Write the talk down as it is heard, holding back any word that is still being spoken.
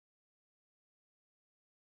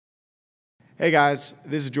Hey guys,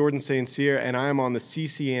 this is Jordan St.Cyr and I am on the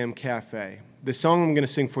CCM Cafe. The song I'm going to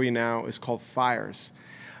sing for you now is called Fires.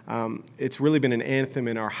 It's really been an anthem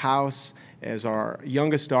in our house as our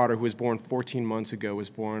youngest daughter, who was born 14 months ago, was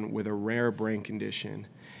born with a rare brain condition.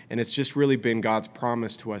 And it's just really been God's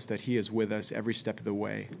promise to us that He is with us every step of the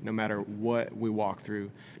way, no matter what we walk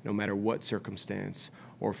through, no matter what circumstance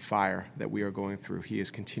or fire that we are going through. He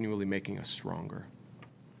is continually making us stronger.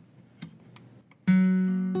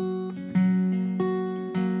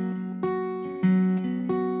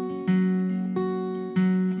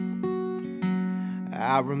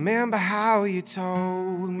 I remember how you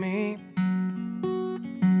told me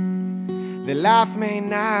that life may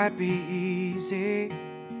not be easy,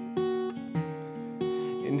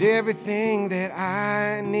 and everything that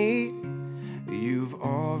I need you've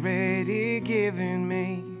already given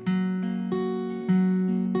me.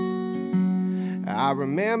 I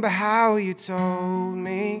remember how you told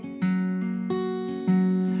me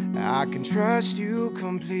I can trust you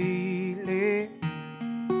completely.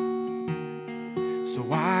 So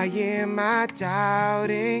why am I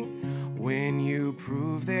doubting when you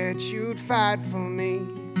prove that you'd fight for me?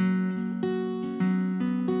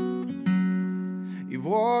 You've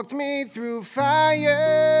walked me through fires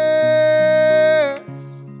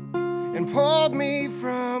and pulled me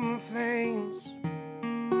from flames.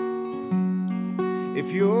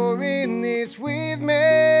 If you're in this with me,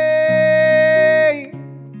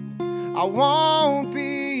 I won't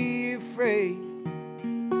be afraid.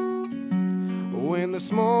 When the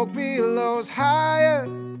smoke billows higher,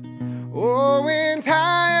 oh, and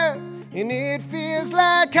higher, and it feels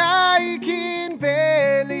like I can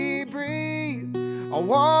barely breathe, I'll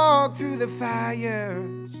walk through the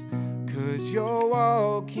fires, 'cause you're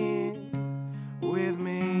walking with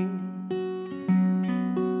me.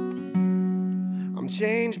 I'm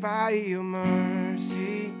changed by your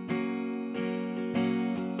mercy,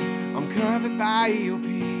 I'm covered by your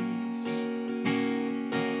peace.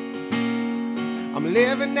 I'm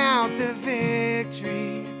living out the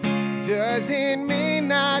victory. Doesn't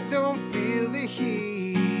mean I don't feel the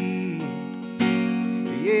heat.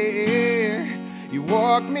 Yeah, you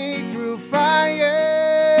walked me through fires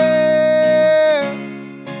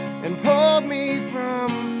and pulled me from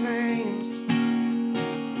flames.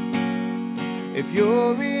 If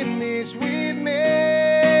you're in this with me,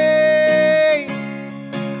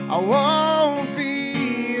 I won't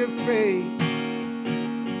be afraid.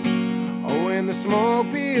 When the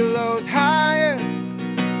smoke billows higher,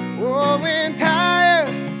 oh, and higher,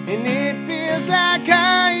 and it feels like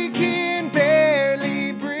I can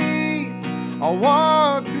barely breathe, I'll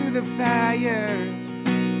walk through the fires,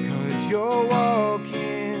 'cause you're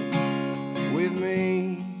walking with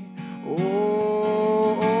me.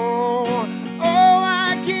 Oh, oh, oh,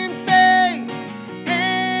 I can face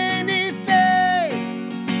anything,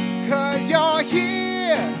 'cause you're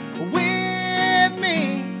here with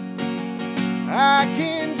me. I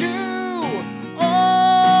can do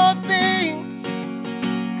all things,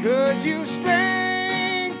 'cause you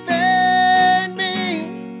strengthen me.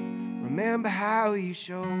 Remember how you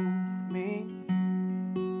showed me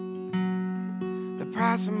the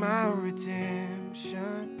price of my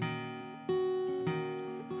redemption.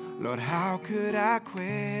 Lord, how could I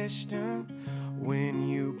question when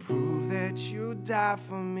you prove that you died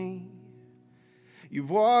for me? You've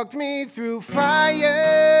walked me through fires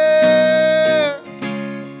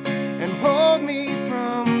and pulled me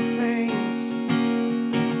from flames.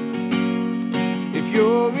 If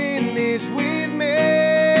you're in this with me,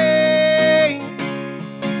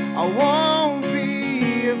 I won't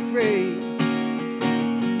be afraid.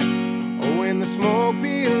 Oh, when the smoke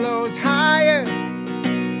billows higher,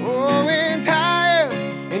 oh, and higher,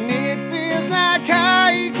 and it feels like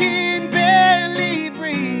I can barely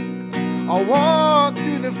breathe, I'll walk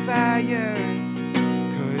through the fires,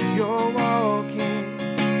 'cause you're walking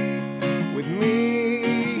with me.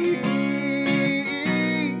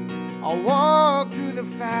 I'll walk through the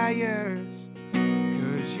fires,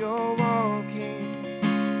 'cause you're walking